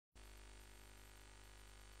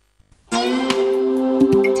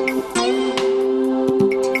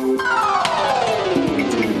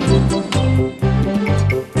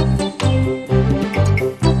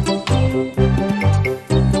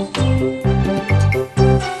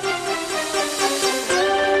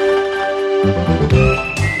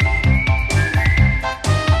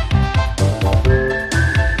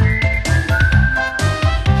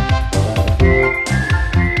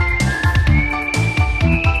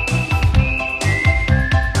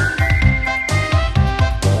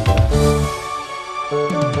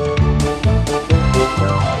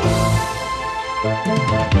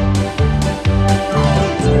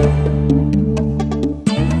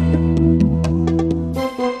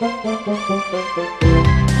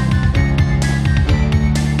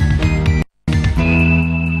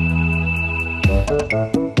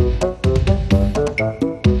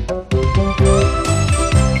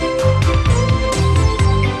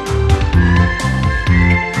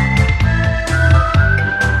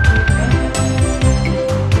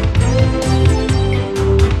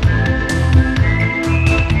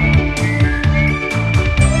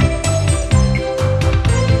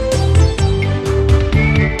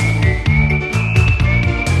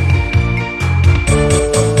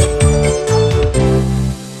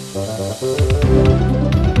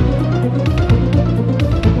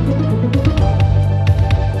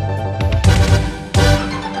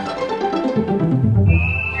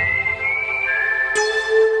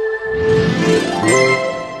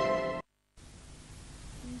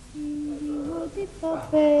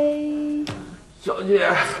小姐，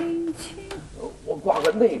我挂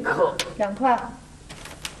个内科，2块。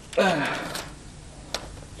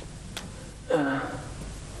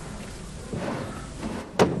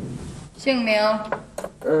姓名？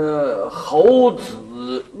侯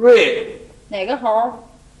子睿。哪个侯？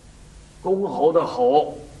公侯的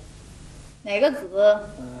侯。哪个子？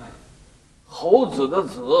猴子的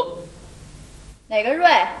子。哪个睿？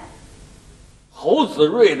侯子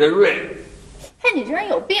睿的睿。嘿，你这人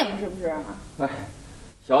有病是不是？哎，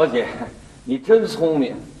小姐，你真聪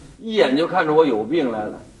明，一眼就看出我有病来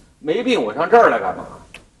了。没病我上这儿来干嘛？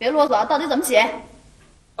别啰嗦，到底怎么写？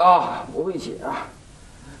啊，不会写啊。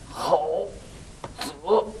侯子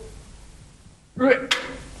睿。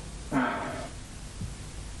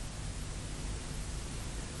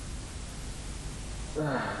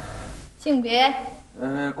性别？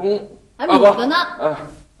公。还女的呢？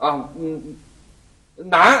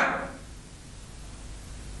男。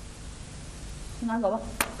拿走吧。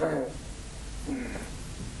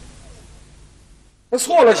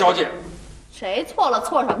错了，小姐。谁错了？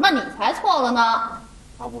错什么？你才错了呢。啊，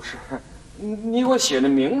不是，你给我写的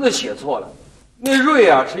名字写错了。那睿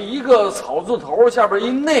啊是一个草字头下边一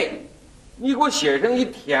内，你给我写成一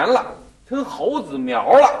田了，成猴子苗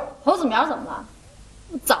了。猴子苗怎么了？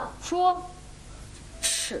早说。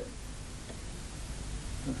是。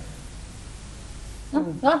走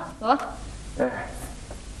了，走吧。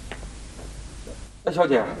哎，小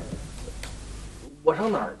姐，我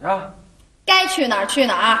上哪儿去？该去哪儿去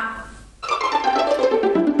哪儿。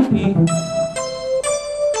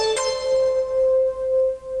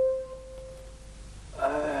哎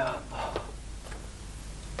呀，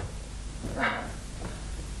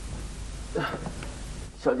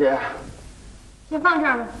小姐，先放这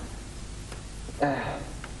儿吧。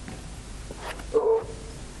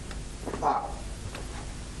爸。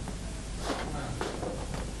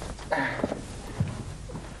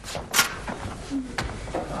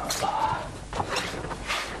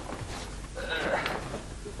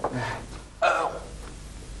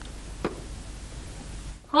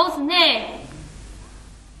猴子内，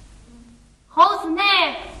猴子内，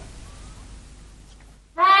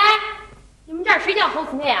哎，你们这儿谁叫猴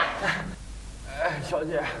子内啊？小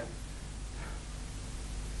姐，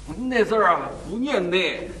那字儿啊不念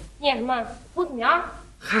内，念什么？猴子苗？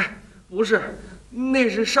嗨，不是，那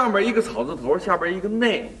是上边一个草字头，下边一个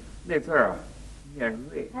内，那字儿啊念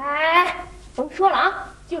睿。哎，甭说了啊，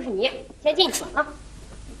就是你，先进去啊。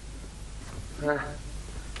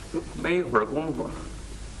没一会儿功夫。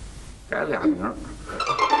改俩名。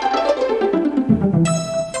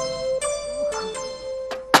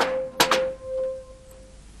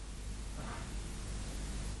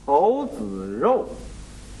猴子肉，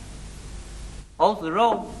猴子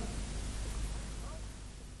肉，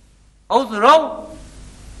猴子肉，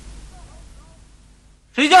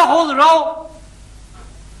谁叫猴子肉？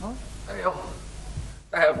哎呦，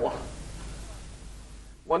大夫，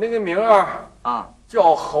我那个名儿啊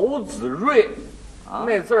叫侯子睿，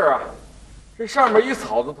那字儿啊。这上面一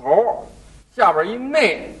草字头，下边一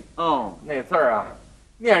内，那字儿啊，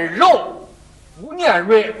念肉，不念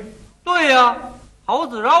睿。对呀，猴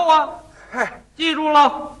子肉啊！嗨，记住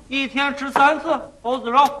了，一天吃3次猴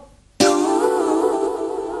子肉。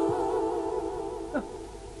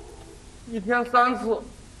一天3次，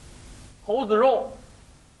猴子肉。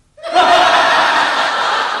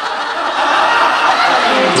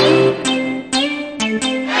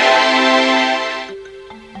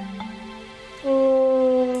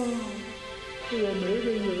这也没这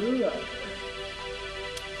人了，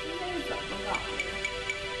今天是怎么搞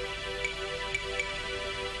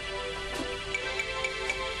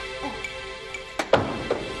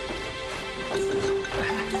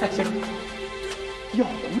的？行，要古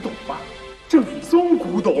董吧，正宗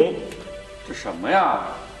古董。这什么呀？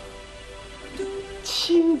奇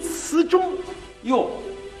青瓷钟，哟，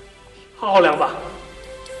漂亮吧？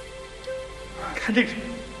看这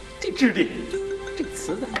质地，这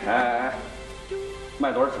瓷的，哎，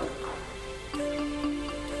卖多少钱？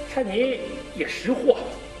看你也识货，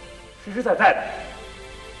实实在在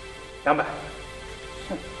的，200。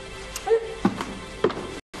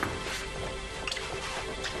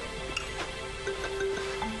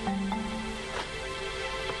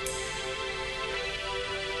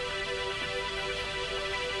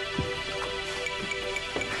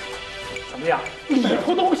怎么样？里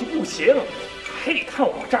头东西不行，还得看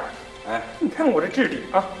我这儿。哎，你看我这质地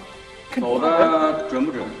啊，走的准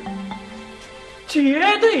不准？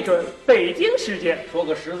绝对准。北京时间，说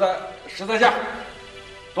个实在价，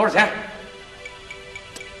多少钱？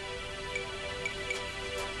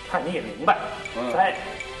看你也明白。嗯，在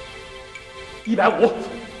150。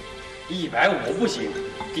150不行，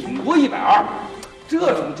顶多120。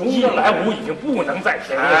这种钟150已经不能再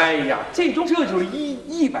便宜了。哎呀，这就是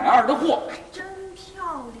120的货，真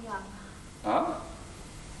漂亮啊！啊，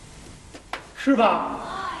是吧？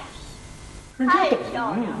人家太懂，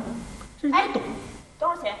漂亮了！人家懂。多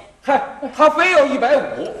少钱嗨，他非要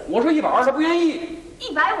150，我说120，他不愿意。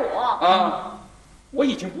 ？150啊，我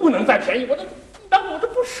已经不能再便宜，我都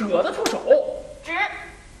不舍得出手。值，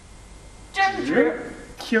真值！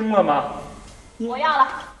听了吗？我要了。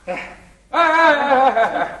哎，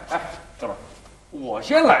哥们儿，我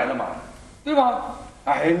先来的嘛，对吧？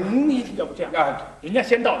哎，你要不这样，哎，人家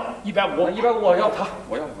先到了150，我要他，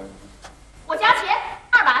我要。我加钱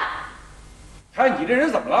200。哎，你这人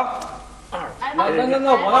怎么了？来吧，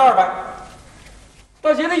那我那200，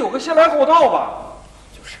大姐得有个先来后到吧？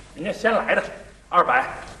就是人家先来的，200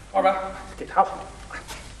给他吧。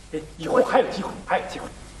以后还有机会，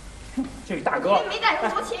这位大哥没赶上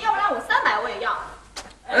说钱，要不然我300我也要。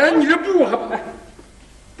哎，你这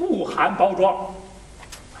不含包装，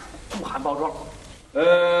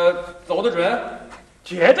走得准，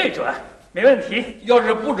绝对准，没问题。要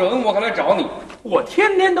是不准，我可来找你。我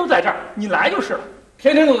天天都在这儿，你来就是了。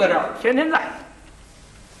天天都在这儿，天天在。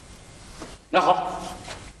那好，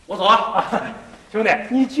我走啊，兄弟，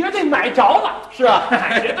你绝对买着了。是啊，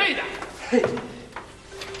绝对的。嘿。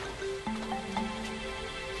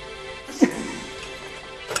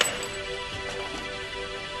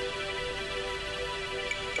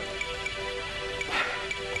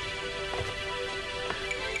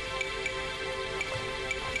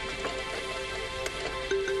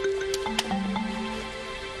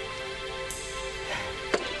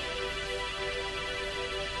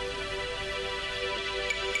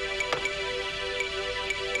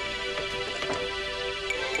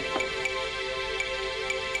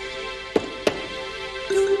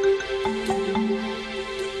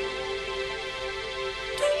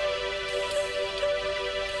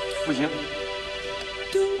不行，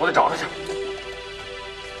我得找他去。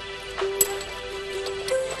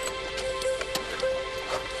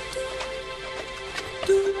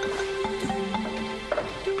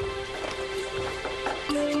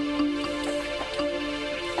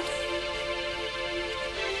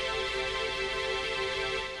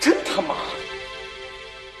真他妈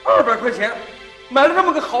！200块钱买了这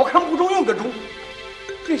么个好看不中用的钟，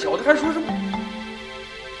这小子还说什么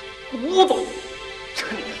古董，真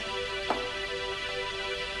的。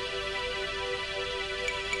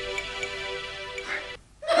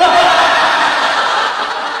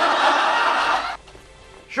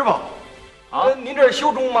师傅，啊，您这是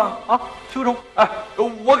修钟吗？啊，修钟。哎，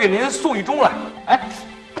我给您送一钟来。哎，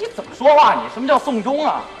你怎么说话？你什么叫送钟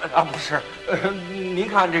啊？啊，不是，您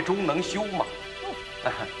看这钟能修吗？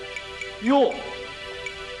哟，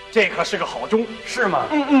这可是个好钟。是吗？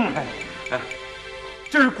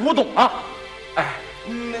这是古董啊。哎，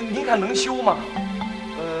您看能修吗？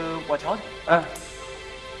我瞧瞧。哎，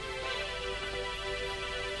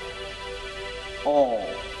哦，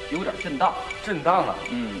有点震荡。震荡啊。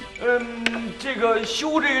这个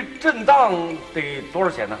修这个震荡得多少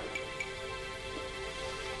钱呢？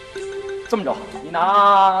这么着，你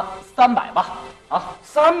拿300吧。啊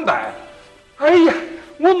，300。哎呀，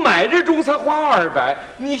我买这钟才花200，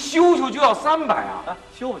你修就要300啊？啊，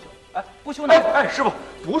修不修？哎，不修那个。哎，师傅，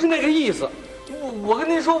不是那个意思。我跟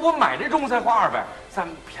您说，我买这钟才花200，咱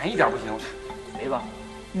便宜点不行？雷子，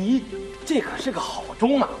你这可是个好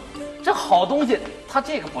钟啊！这好东西，它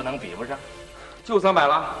这个不能比不上。就300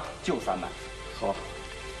了？就300。好。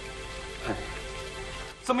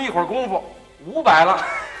这么一会儿功夫，500了，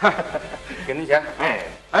给您钱。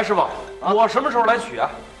哎，师傅，我什么时候来取啊？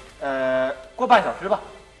过半小时吧。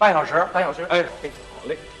半小时。半小时。哎，好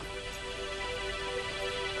嘞。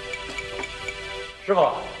师傅，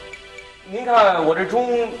您看我这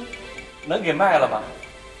钟能给卖了吗？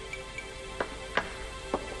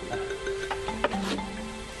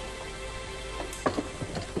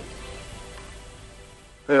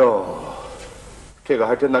哎呦，这个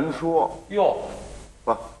还真难说。哟，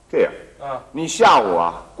不，这样，啊，你下午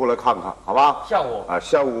啊过来看看，好吧？下午啊，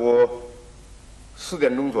下午4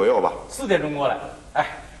点钟左右吧。4点钟过来。哎，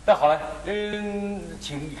那好了，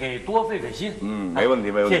请给多费费心。没问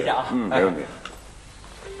题，没问题。谢谢啊。没问题。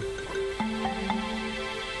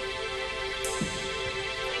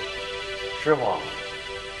师傅，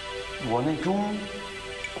我那钟，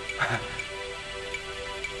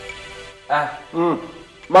哎，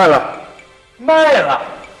卖了。卖了。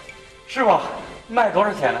师傅，卖多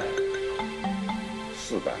少钱呢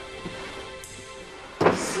400。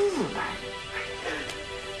400。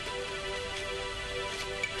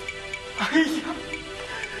哎呀，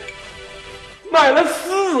卖了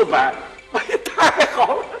400，哎呀，太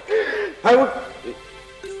好了！哎我，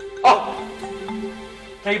哦，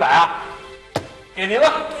这100啊，给您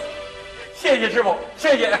了，谢谢师傅，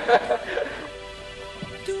谢谢。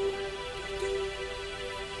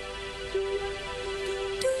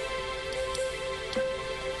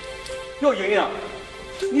哟，莹莹，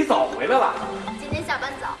你早回来了。今天下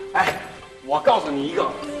班早。哎，我告诉你一个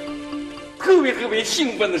特别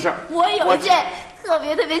兴奋的事儿。我有一件特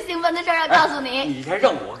别兴奋的事儿要告诉你。你先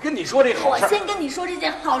让我跟你说这好事。我先跟你说这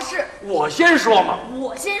件好事。我先说嘛。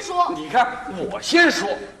我先说。你看，我先说。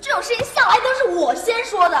这种事情向来都是我先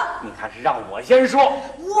说的。你看是让我先说。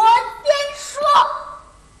我先说。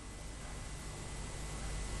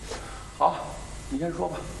好，你先说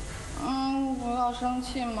吧。不要生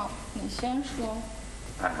气嘛，你先说。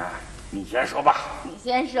哎，你先说吧。你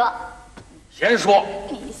先说。先说。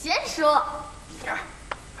你先说。你看，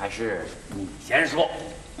还是你先说。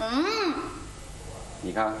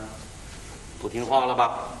你看，不听话了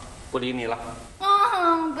吧？不理你了。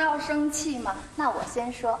不要生气嘛。那我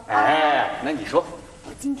先说。哎，那你说。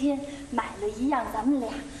我今天买了一样咱们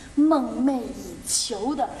俩梦寐以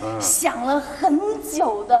求的，想了很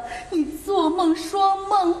久的，你做梦说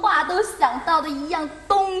梦话都想到的一样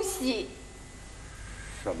东西。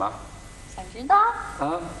什么？想知道？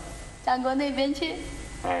啊？站过那边去。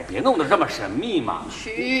哎，别弄得这么神秘嘛。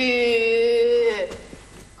去，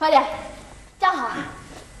快点，站好，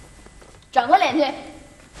转过脸去。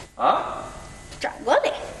啊？转过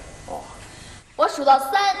脸。哦。我数到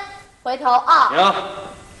3，回头啊。行。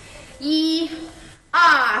1、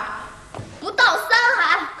2，不到3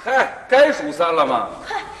还。嗨，该数3了吗？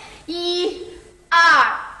快，1、2、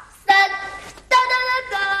3，当当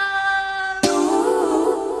当当。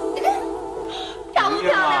漂不漂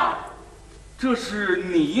亮？这是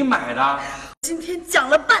你买的？今天讲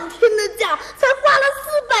了半天的价，才花了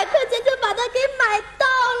400块钱就把它给买到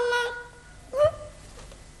了。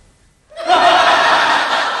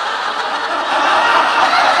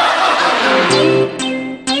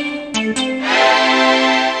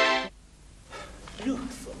热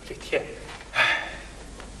死了这天！哎，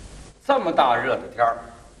这么大热的天儿，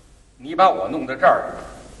你把我弄到这儿，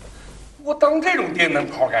我当这种电灯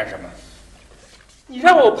泡干什么？你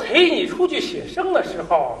让我陪你出去写生的时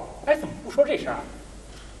候，哎，怎么不说这事儿？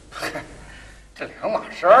嗨，这两码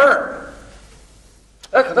事儿。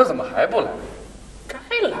哎，可他怎么还不来？该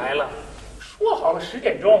来了，说好了10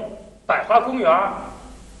点钟，百花公园，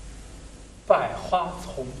百花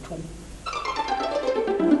丛中。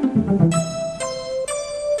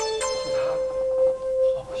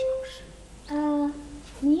好像是。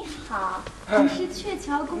你好，你是鹊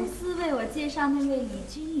桥公司为我介绍那位李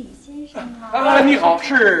军李先生吗？啊，你好，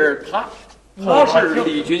是他，他是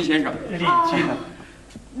李军先生。李军，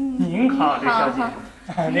您好，李小姐。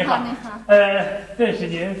您好，您好。认识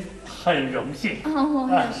您很荣幸。我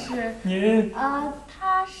也是。您他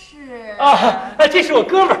是这是我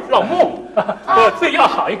哥们儿老穆，我最要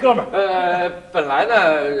好一哥们儿。本来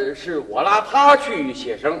呢是我拉他去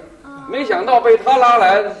写生，没想到被他拉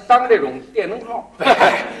来当这种电灯泡。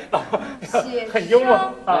写很幽默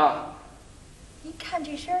啊！一看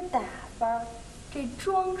这身打扮，这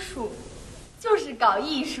装束，就是搞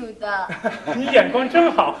艺术的。你眼光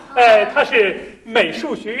真好。他是美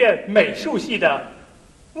术学院美术系的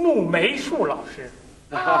穆梅树老师。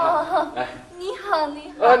你好，你好。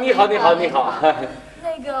你好，你好。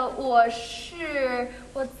那个我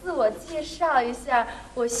自我介绍一下，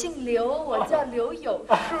我姓刘，我叫刘有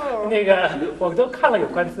树。那个我都看了有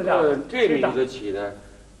关资料。这名字起的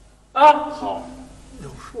好。有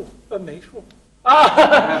树，梅树。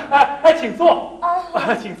请坐。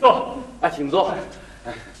请坐。请坐。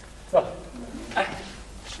坐。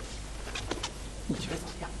你觉得怎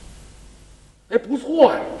么样？哎，不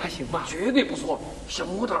错呀，还行吧？绝对不错，小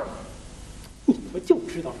模特儿。你们就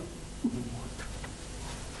知道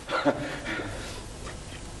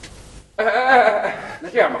哎，那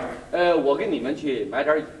这样吧，我给你们去买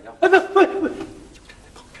点饮料。不，就站在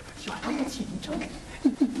旁边，小不要紧张，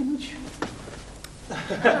你不能去。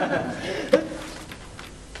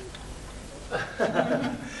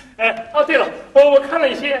对了，我看了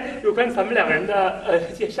一些有关咱们两个人的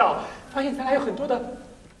介绍，发现咱俩有很多的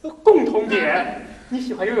共同点。你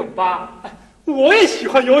喜欢游泳吧？我也喜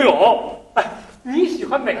欢游泳。你喜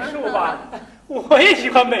欢美术吧？我也喜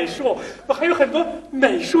欢美术。我还有很多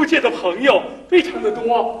美术界的朋友，非常的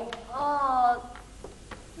多。哦，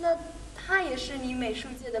那他也是你美术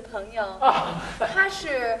界的朋友啊？他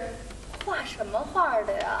是画什么画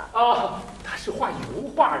的呀？他是画油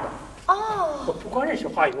画的。我不光认识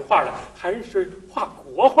画油画的，还认识画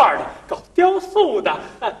国画的，搞雕塑的，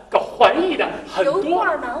搞环艺的，很多。油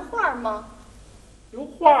画难画吗？油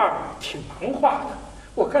画挺难画的，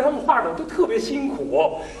我看他们画的都特别辛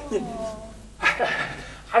苦。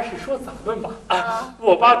还是说咱们吧，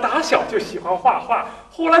我吧打小就喜欢画画，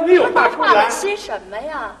后来没有画出来。他画了些什么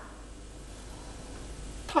呀？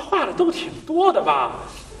他画的都挺多的吧，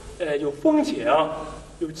有风景，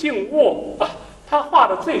有静物啊。他画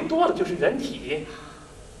的最多的就是人体。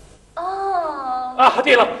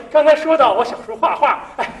对了，刚才说到我小时候画画，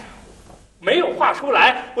没有画出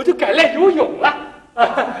来，我就改练游泳了。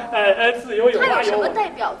自由泳、蛙泳。他有什么代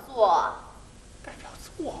表作？代表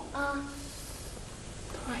作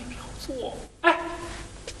代表作。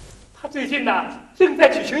他最近呢正在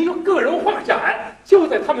举行一个个人画展，就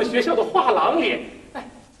在他们学校的画廊里。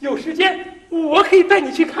有时间我可以带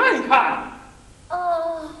你去看一看。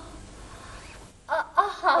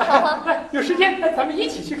好，有时间咱们一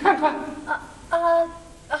起去看看。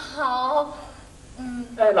好。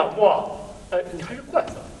老莫，你还是过来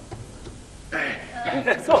坐。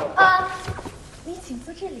坐。你请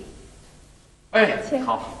坐这里。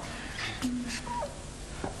好。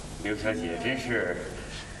刘小姐真是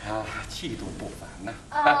气度不凡呐。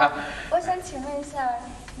我想请问一下，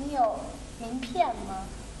你有名片吗？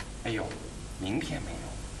名片没有。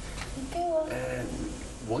你给我。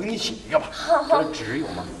我给你写一个吧。好。纸有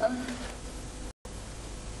吗？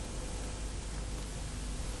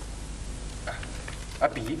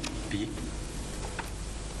笔。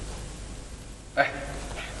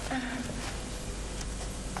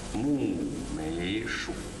木美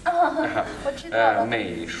术。我知道了。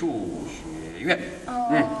美术学院。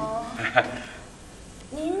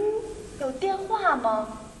您有电话吗？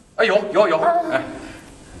有。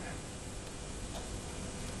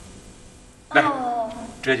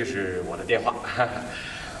这就是我的电话。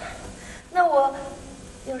那我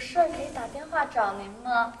有事儿可以打电话找您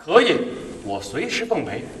吗？可以，我随时奉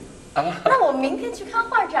陪。那我明天去看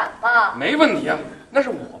画展吧。没问题啊，那是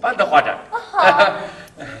我办的画展。好。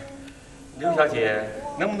刘小姐，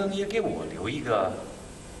能不能也给我留一个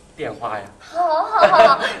电话呀？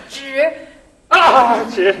好，纸。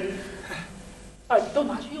纸。你都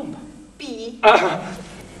拿去用吧。笔。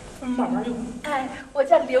慢慢用。我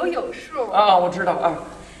叫刘有树。我知道啊。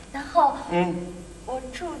然后，我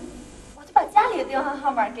就把家里的电话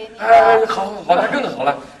号码给你。好，那更好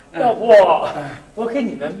了。要不我给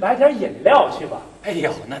你们买点饮料去吧。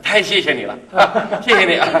那太谢谢你了，谢谢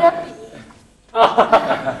你啊。你的笔。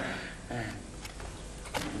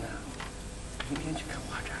明天去看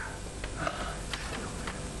画展。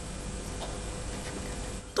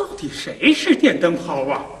到底谁是电灯泡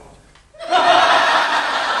啊？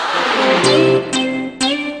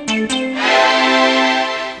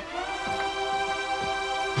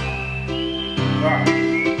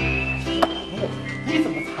你怎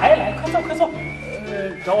么才来？快坐。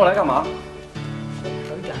找我来干嘛？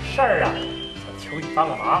有点事儿啊，想求你帮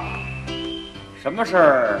个忙。什么事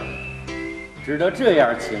儿值得这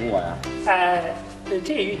样请我呀？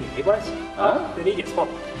这与你没关系别理解错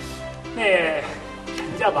了。那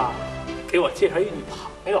陈家吧，给我介绍一女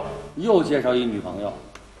朋友。又介绍一女朋友？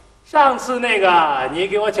上次那个你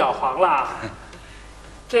给我搅黄了，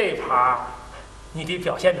这盘你得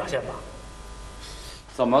表现表现吧。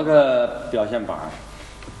怎么个表现法？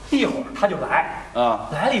一会儿他就来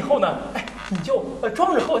来了以后呢，你就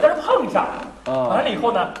装着和我在这碰一下完了以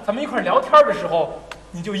后呢，咱们一块聊天的时候，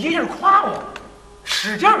你就一个劲儿夸我，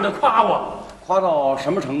使劲的夸我。夸到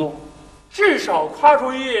什么程度？至少夸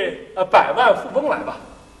出一100万富翁来吧。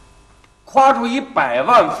夸出一100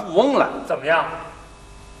万富翁来，怎么样？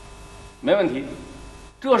没问题，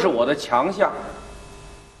这是我的强项。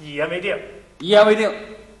一言为定。一言为定。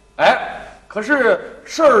可是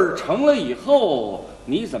事儿成了以后，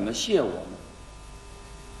你怎么谢我呢？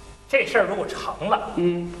这事儿如果成了，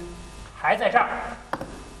还在这儿，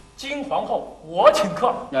金皇后我请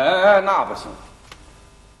客。那不行。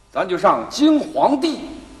咱就上金皇帝。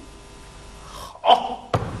好，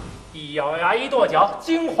一咬牙一跺脚，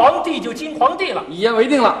金皇帝就金皇帝了，一言为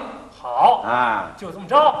定了。好啊，就这么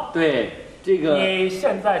着。对，这个你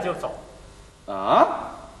现在就走啊，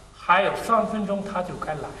还有3分钟他就该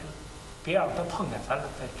来了，别让他碰见咱俩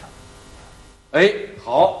在这儿。哎，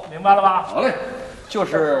好，明白了吧？好嘞，就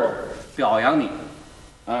是表扬你。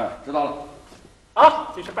知道了。啊，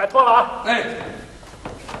这事拜托了啊。哎。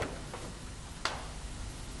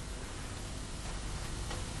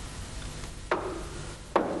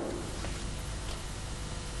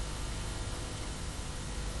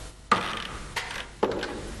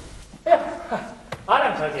哎呀，阿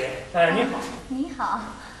亮小姐，你好。你好。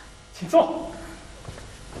请坐。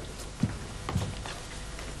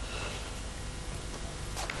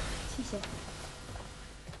谢谢。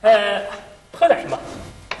喝点什么？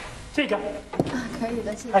这个可以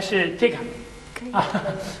的，谢谢。还是这个？可以啊，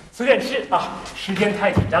随便吃啊，时间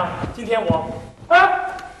太紧张。今天我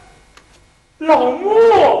老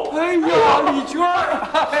穆，哎呀，李娟儿，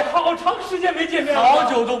好长时间没见面了，好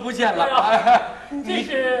久都不见了。这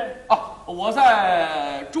是我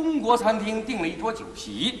在中国餐厅订了一桌酒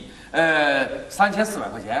席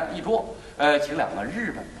，3400块钱一桌，请2个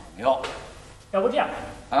日本朋友。要不这样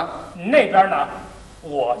啊，那边呢，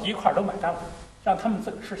我一块都买单了，让他们自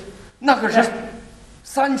个儿吃去。那可是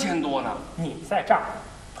3000多呢。你在这儿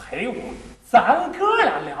陪我，咱哥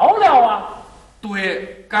俩聊聊啊。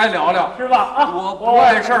对，该聊聊是吧？啊，我不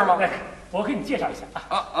碍事儿吗？我给你介绍一下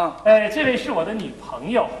啊。这位是我的女朋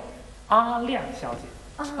友阿亮小姐。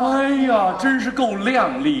哎呀，真是够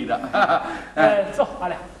靓丽的。坐，阿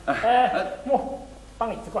亮。木，搬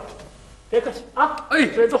个椅子过来，别客气啊。哎，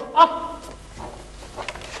随便坐啊。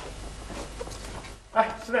哎，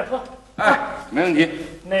随便喝。哎，没问题。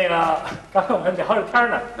那个，刚才我们聊着天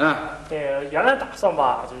呢。这个原来打算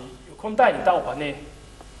吧，就是有空带你到我那，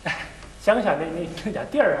乡下那点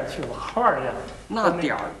地儿上去玩玩去。那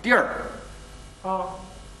点地儿啊，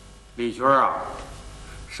李娟啊，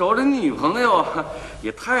守着女朋友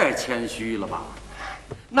也太谦虚了吧？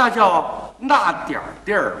那叫那点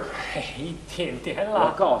地儿。一点点了。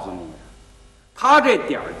我告诉你，他这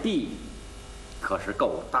点地可是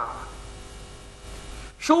够大的。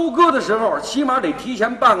收割的时候起码得提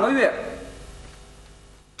前半个月。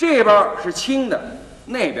这边是青的，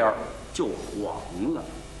那边就黄了。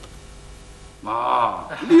啊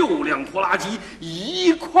，6辆拖拉机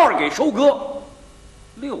一块儿给收割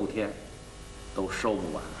，6天都收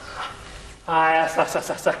不完。哎呀，算，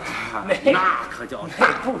那可叫那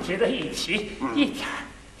不值得一提，一点儿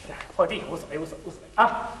破地无所谓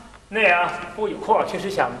啊。那个，不过有空确实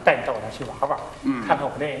想带你到我那去玩玩，看看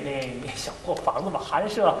我那小破房子吧，寒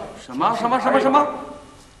舍。什么？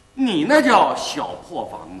你那叫小破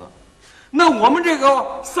房子，那我们这个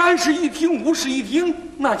31厅、51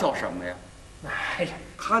厅，那叫什么呀？哎呀，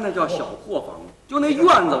他那叫小破房子，就那院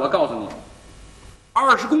子，我告诉你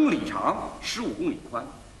，20公里长，15公里宽，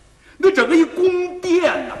那整个一宫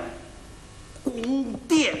殿呐，宫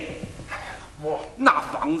殿，那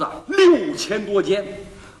房子6000多间。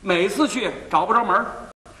每次去找不着门，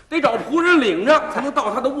得找仆人领着才能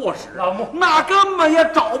到他的卧室。老穆，那根本也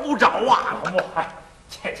找不着啊！老穆，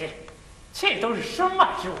这都是身外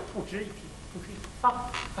之物，不值一提啊！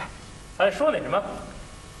咱说那什么，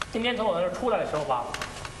今天从我那儿出来的时候吧，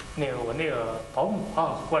我那个保姆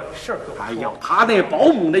啊过来事儿跟我说。哎呦，他那保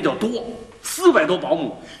姆那叫多，400多保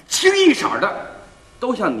姆，清一色的，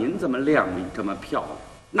都像您这么靓丽，这么漂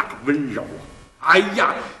亮，那温柔啊！哎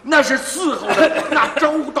呀，那是伺候的那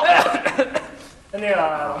周到。那个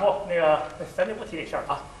老穆，咱就不提这事儿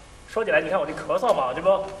啊。说起来，你看我这咳嗽嘛，这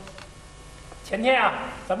不前天啊，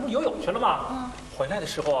咱不是游泳去了吗？回来的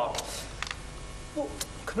时候啊，不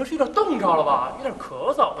可能是有点冻着了吧，有点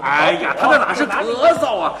咳嗽。哎呀，他那哪是咳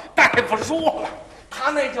嗽啊？大夫说了，他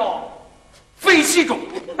那叫肺气肿。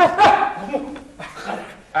老穆，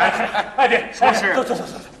别说是走。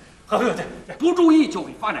喝，不注意就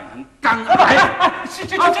会发展成肝癌、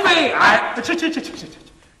肺癌。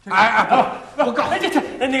我告诉你，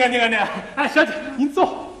那个，小姐您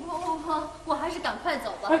坐。我还是赶快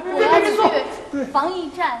走吧，我要去防疫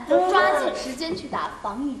站，抓紧时间去打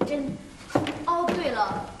防疫针。哦，对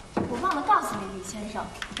了，我忘了告诉你，李先生，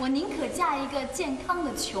我宁可嫁一个健康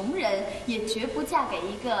的穷人，也绝不嫁给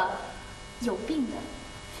一个有病的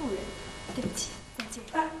富人。对不起，再见。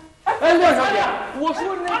廖小姐，我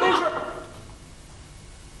说的那都是。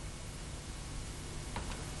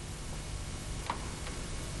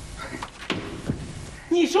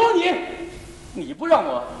你说你不让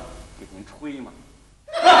我给您吹吗？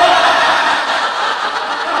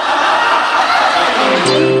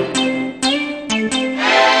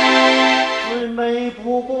最美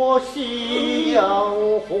不过夕阳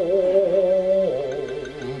红，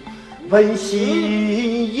温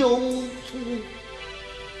馨又足。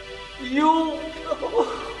哟，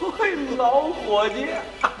喂，老伙计，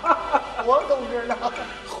活动着呢，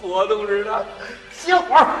活动着呢。歇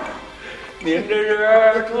会儿。您这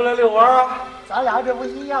是出来遛弯啊？咱俩这不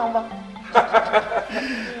一样吗？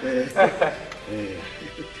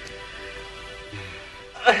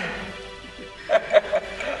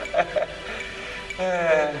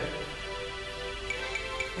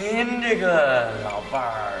您这个老伴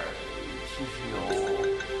儿其实有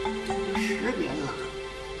10年了，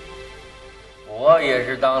我也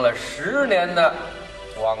是当了10年的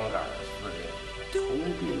光杆司令，同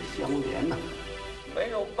病相怜呐，没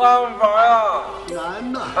有办法呀，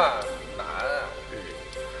难呐，难啊！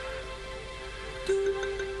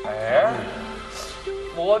哎，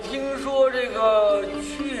我听说这个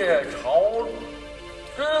雀巢，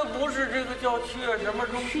这不是这个叫雀什么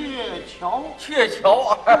中心？鹊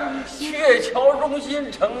桥，鹊桥中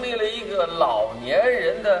心成立了一个老年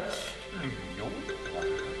人的旅游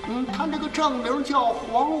团。他这个正名叫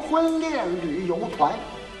黄昏恋旅游团。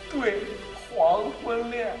对，黄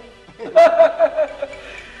昏恋。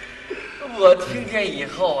我听见以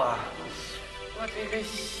后啊，我这个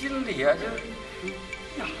心里啊就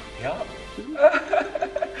痒痒，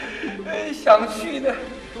想去呢，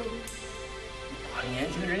把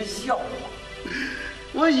年轻人笑话。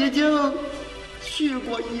我已经去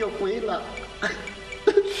过1回了，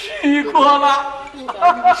去过了。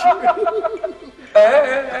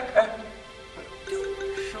哎，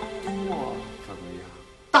收获怎么样？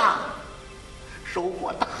大，收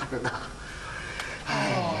获大着呢。哎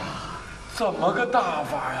呀，怎么个大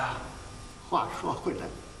法呀？话说回来，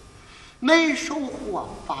没收获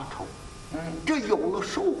发愁，这有了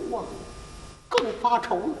收获，更发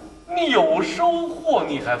愁了。你有收获，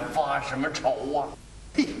你还发什么愁啊？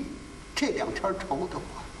嘿，这2天愁的我，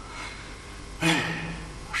哎，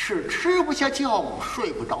是吃不下觉，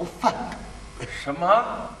睡不着饭的。什么？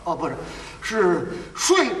哦，不是，是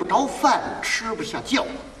睡不着饭，吃不下觉。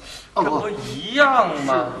这不一样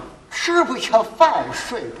吗？吃不下饭，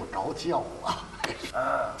睡不着觉啊！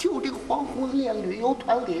就这个黄昏恋旅游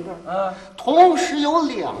团里边，同时有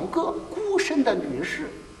2个孤身的女士，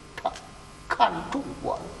她看中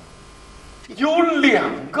我了。有2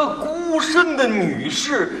个孤身的女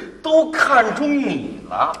士都看中你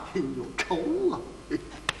了。哎呦，愁啊！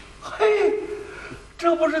嘿，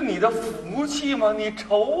这不是你的福气吗？你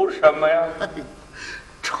愁什么呀？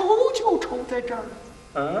愁就愁在这儿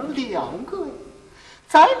了。2个呀！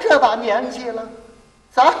咱这把年纪了，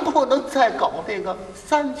咱不能再搞这个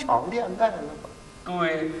3巧恋爱了吧？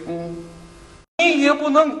对，你也不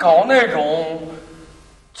能搞那种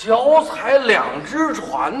脚踩2只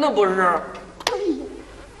船的，不是？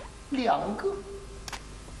对呀，2个，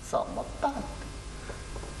怎么办呢？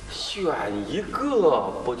选一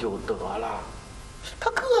个不就得了？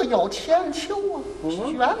他各有千秋啊，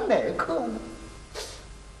选哪个呢？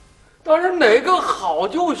当然，哪个好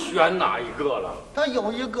就选哪一个了。他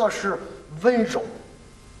有一个是温柔、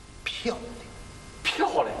漂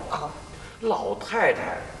亮啊，老太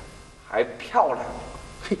太还漂亮。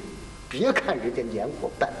嘿，别看人家年过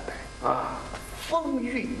半百啊，风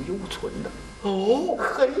韵犹存的哦，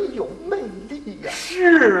很有魅力呀。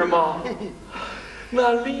是吗？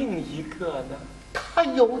那另一个呢？他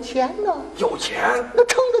有钱呢，有钱，那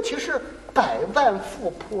称得起是百万富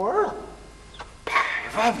婆啊。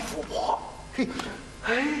百万富婆，嘿，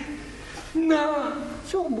哎，那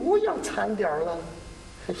就模样惨点了。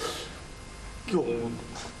有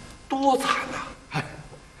多惨呐？哎，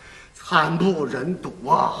惨不忍睹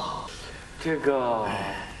啊！这个，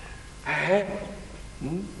哎，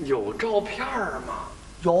有照片吗？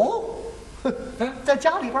有，在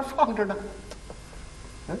家里边放着呢。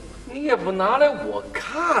你也不拿来我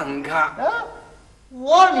看看啊！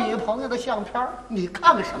我女朋友的相片，你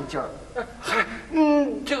看个什么劲儿？嗨，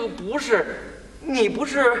这个不是，你不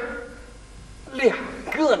是2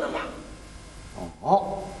个呢吗？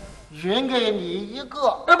哦，匀给你1个。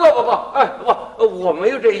哎，不，哎，我没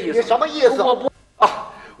有这意思。你什么意思？我不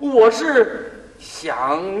啊，我是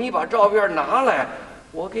想你把照片拿来，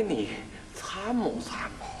我给你参谋参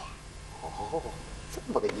谋啊。哦，这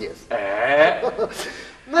么个意思。哎。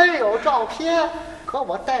没有照片，可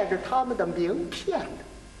我带着他们的名片呢。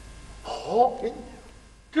哦，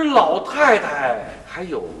这老太太还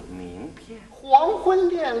有名片？黄昏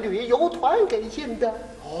恋旅游团给印的。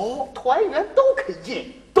哦，团员都给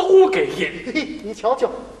印，都给印。嘿，你瞧瞧，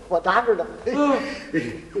我拿着呢。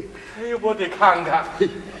哎，我得看看。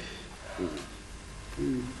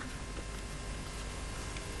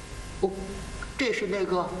哦，这是那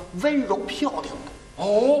个温柔漂亮的。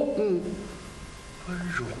哦，温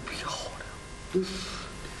柔漂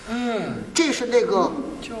亮。这是那个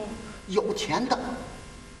就有钱的，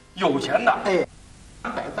有钱的，哎，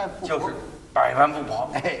百万富婆，就是百万富婆。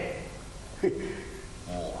哎，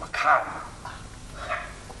我看呐，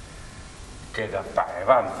这个百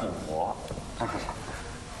万富婆，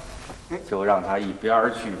就让她一边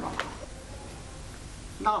儿去吧。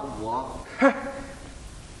那我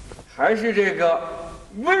还是这个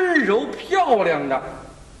温柔漂亮的，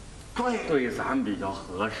对咱比较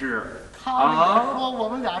合适。他们也说我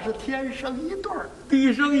们俩是天生一对儿，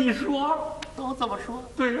低声一说，都这么说，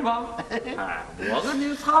对吧？哎，我跟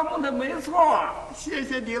你参谋的没错。谢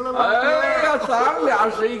谢你了，老哥。哎呀，咱俩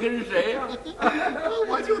谁跟谁呀？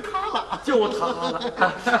我就他了，就他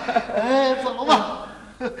了。哎，走吧，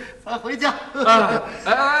咱回家。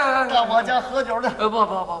哎，到我家喝酒去。不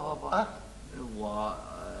啊，我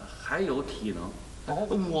还有体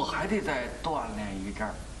能，我还得再锻炼一阵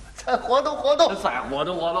儿。再活动活动，再活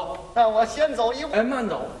动活动。那我先走一步。哎，慢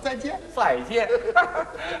走。再见。再见。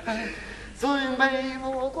最美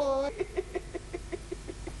不过。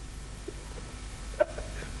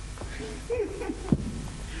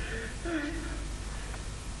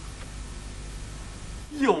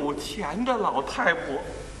有钱的老太婆。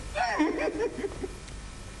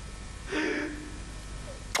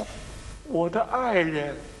我的爱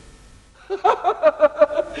人。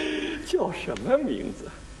叫什么名字？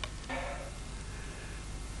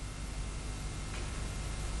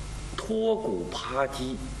脱骨扒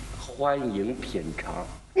鸡，欢迎品尝。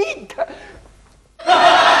你看，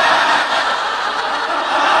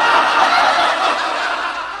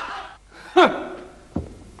哼！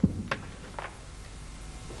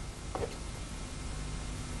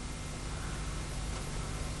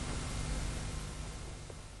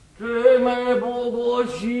最美不过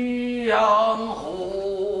夕阳红。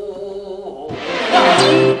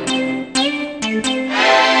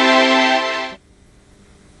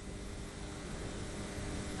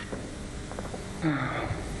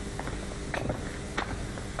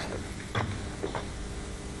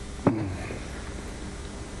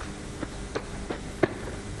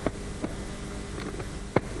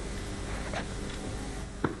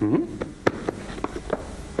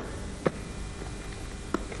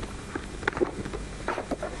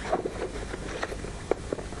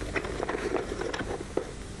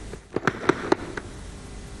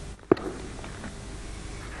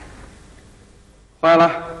坏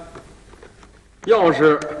了，钥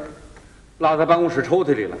匙落在办公室抽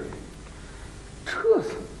屉里了。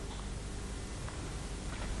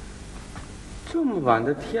这么晚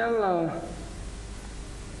的天了，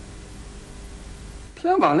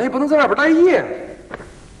天晚了也不能在外边待夜。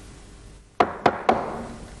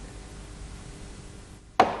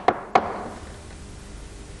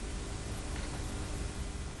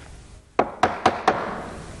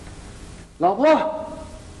老婆，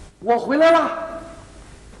我回来了。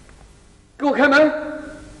给我开门！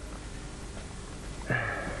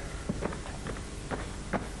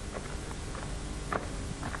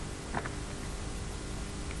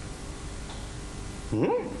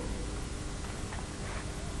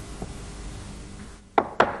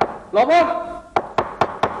老婆，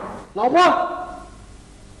老婆，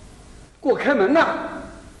给我开门呐！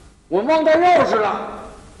我忘带钥匙了。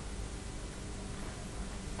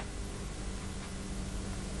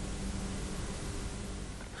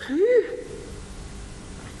嘿。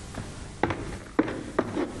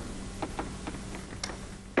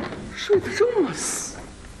睡得这么死，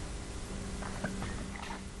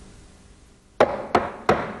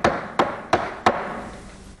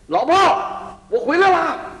老婆，我回来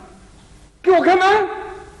了，给我开门，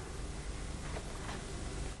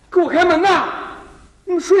给我开门呐！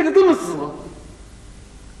你们睡得这么死，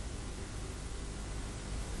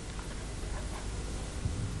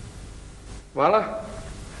完了，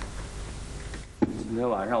今天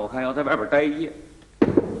晚上我看要在外边待一夜。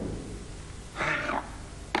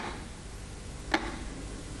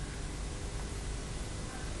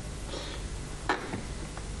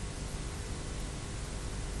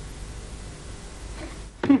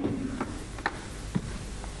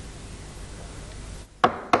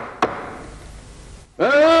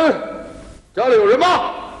家里有人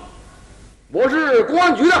吗？我是公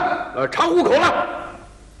安局的，查户口了。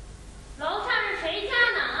楼上是谁家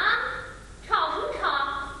呢？啊，吵什么吵？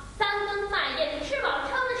三更半夜你吃饱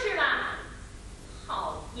撑的是吧？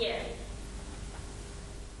讨厌！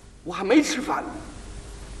我还没吃饭呢。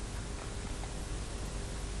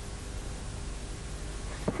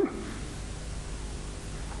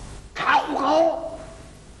查户口，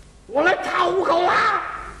我来查户口啦！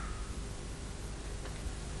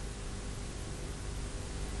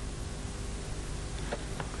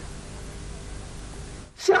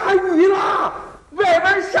雨了，外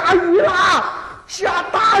边下雨了，下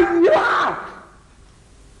大雨了。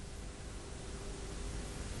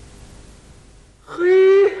嘿，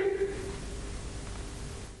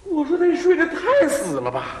我说他睡得太死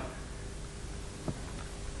了吧。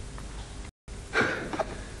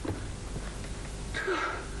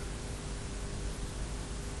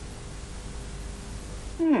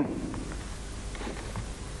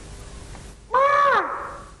妈，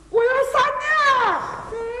我要撒尿。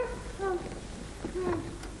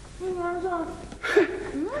儿子，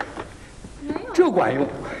没有。这管用。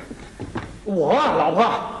我啊，老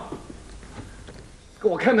婆，给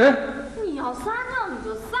我开门。你要撒尿你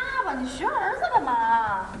就撒吧，你学儿子干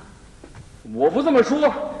嘛？我不这么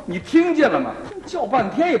说，你听见了吗？叫半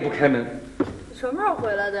天也不开门。你什么时候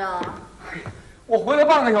回来的呀？我回来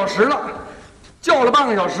半个小时了，叫了半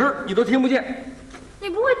个小时，你都听不见。你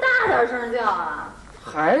不会大点声叫啊？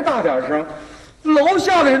还大点声，楼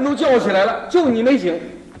下的人都叫起来了，就你没醒。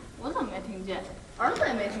我怎么没听见？儿子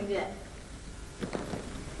也没听见。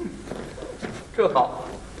这好，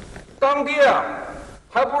当爹啊，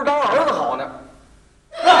还不如当儿子好呢。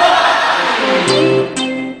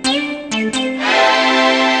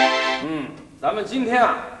咱们今天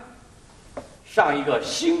啊，上一个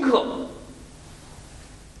新课。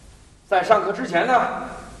在上课之前呢，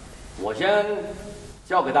我先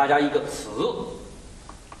教给大家一个词。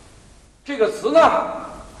这个词呢，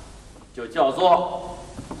就叫做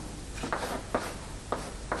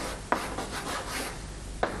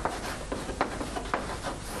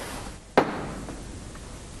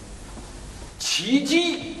奇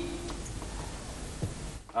迹。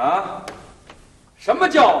啊，什么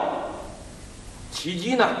叫奇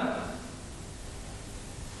迹呢？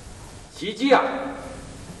奇迹啊，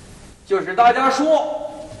就是大家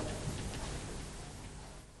说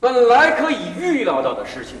本来可以预料到的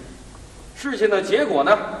事情，事情的结果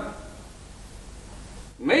呢，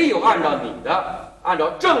没有按照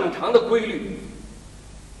正常的规律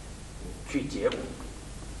去结果。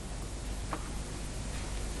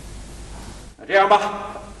那这样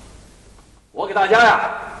吧，我给大家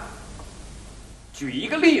呀举一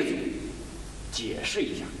个例子解释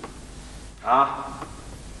一下啊。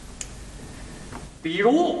比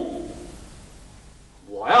如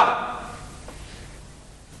我呀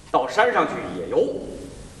到山上去野游，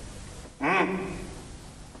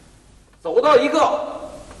走到一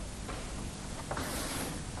个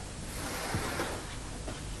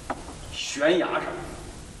悬崖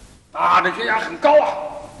上，这悬崖很高啊，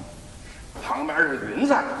旁边是云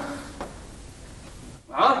彩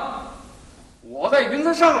啊，我在云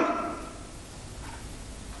彩上面。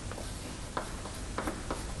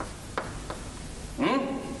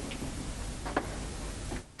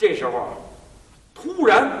这时候突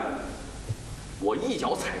然我一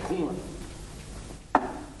脚踩空了，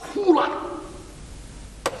呼啦，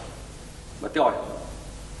我掉下去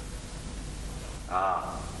了。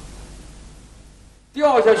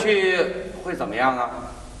掉下去会怎么样啊？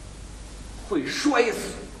会摔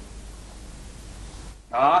死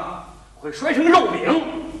会摔成肉饼。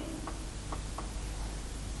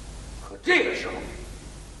可这个时候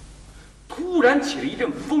突然起了一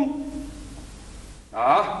阵风，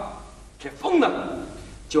这风呢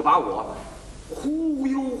就把我忽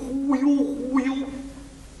悠忽悠忽悠，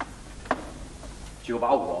就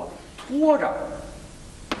把我拖着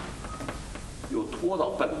又拖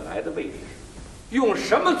到本来的位置上。用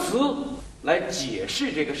什么词来解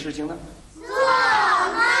释这个事情呢？做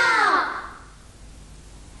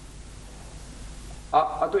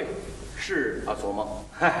梦。对，是做梦。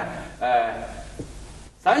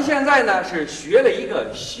咱现在呢是学了一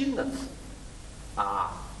个新的词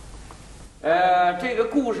这个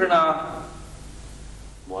故事呢，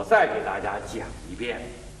我再给大家讲一遍，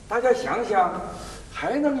大家想想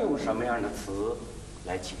还能用什么样的词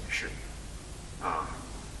来解释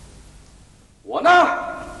我呢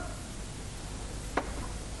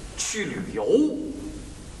去旅游，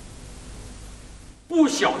不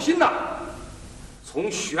小心呢从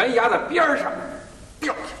悬崖的边上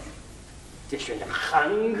掉下去。这悬崖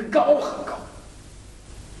很高很高，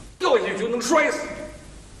掉下去就能摔死。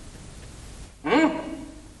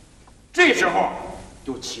这时候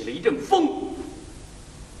就起了一阵风，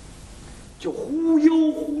就忽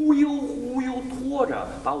悠忽悠忽悠拖着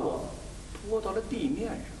把我拖到了地面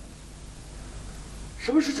上，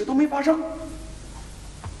什么事情都没发生。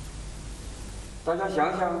大家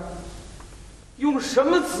想想，用什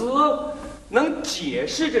么词能解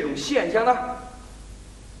释这种现象呢？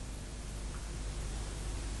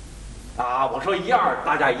我说1、2，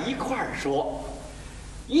大家一块儿说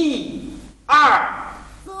，1、2，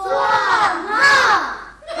做梦。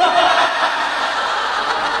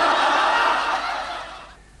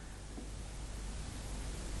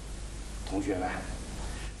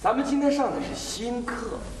咱们今天上的是新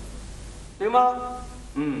课，对吗？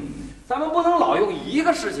咱们不能老用一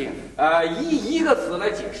个事情，一个词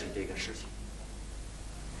来解释这个事情。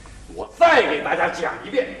我再给大家讲一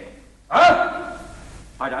遍，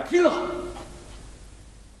大家听好。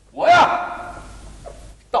我呀，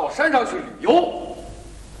到山上去旅游，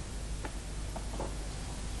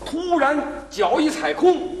突然脚一踩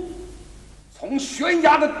空，从悬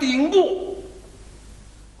崖的顶部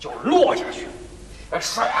就落下去，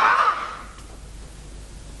摔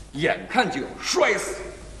眼看就要摔死。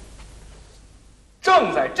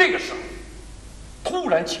正在这个时候，突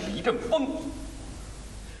然起了一阵风，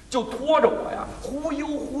就拖着我呀，忽悠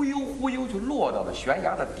忽悠忽悠，就落到了悬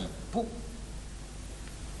崖的底部。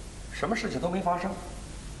什么事情都没发生，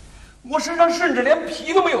我身上甚至连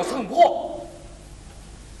皮都没有蹭破。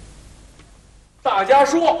大家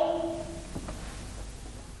说，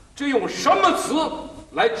这用什么词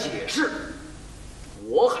来解释？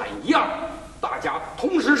我喊一二，大家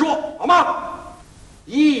同时说，好吗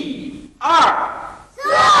？1、2，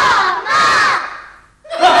做梦。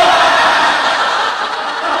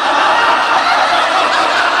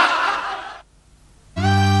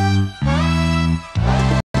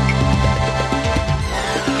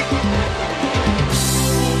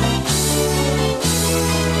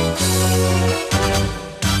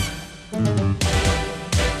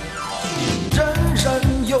人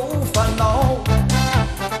人有烦恼，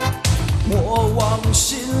莫往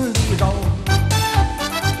心里绕。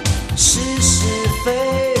是是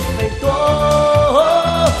非非多，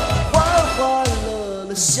欢欢乐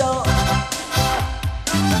乐笑。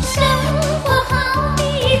生活好比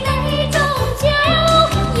杯中酒，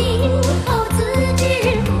饮后自知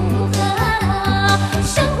苦和乐。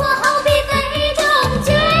生活好比杯中酒，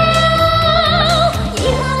饮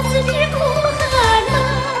后自知苦和乐。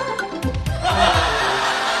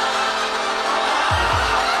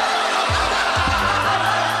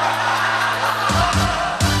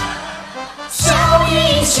笑一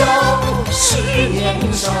笑10年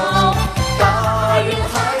少，大人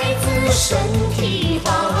孩子身体好。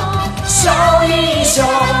笑一笑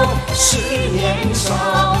10年少，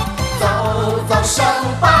早早上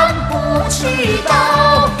班不迟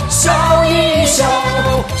到。笑一笑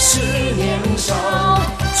10年少，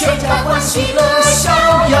全家欢喜乐逍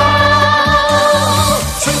遥，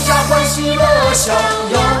全家欢喜乐逍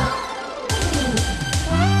遥。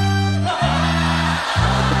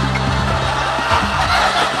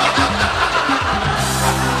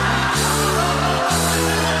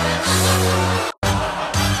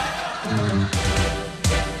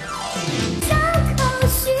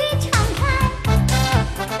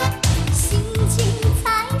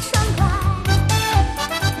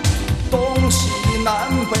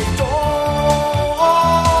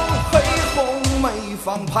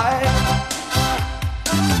放牌，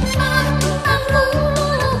忙忙碌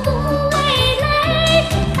碌不为累，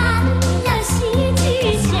看呀戏剧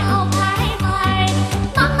笑开怀。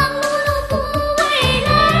忙忙碌碌不为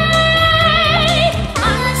累，看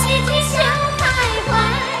戏剧笑开怀。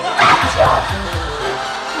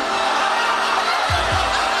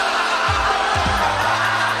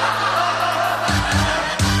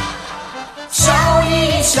笑一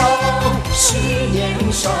笑10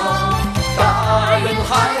年少，大人孩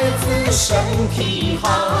子身体好。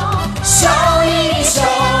笑一笑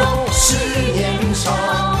10年少，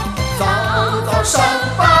早早上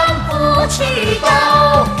班不迟到。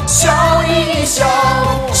笑一笑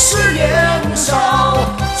10年少，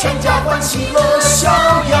全家欢喜乐逍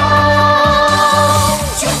遥，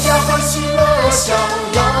全家欢喜乐逍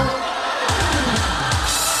遥。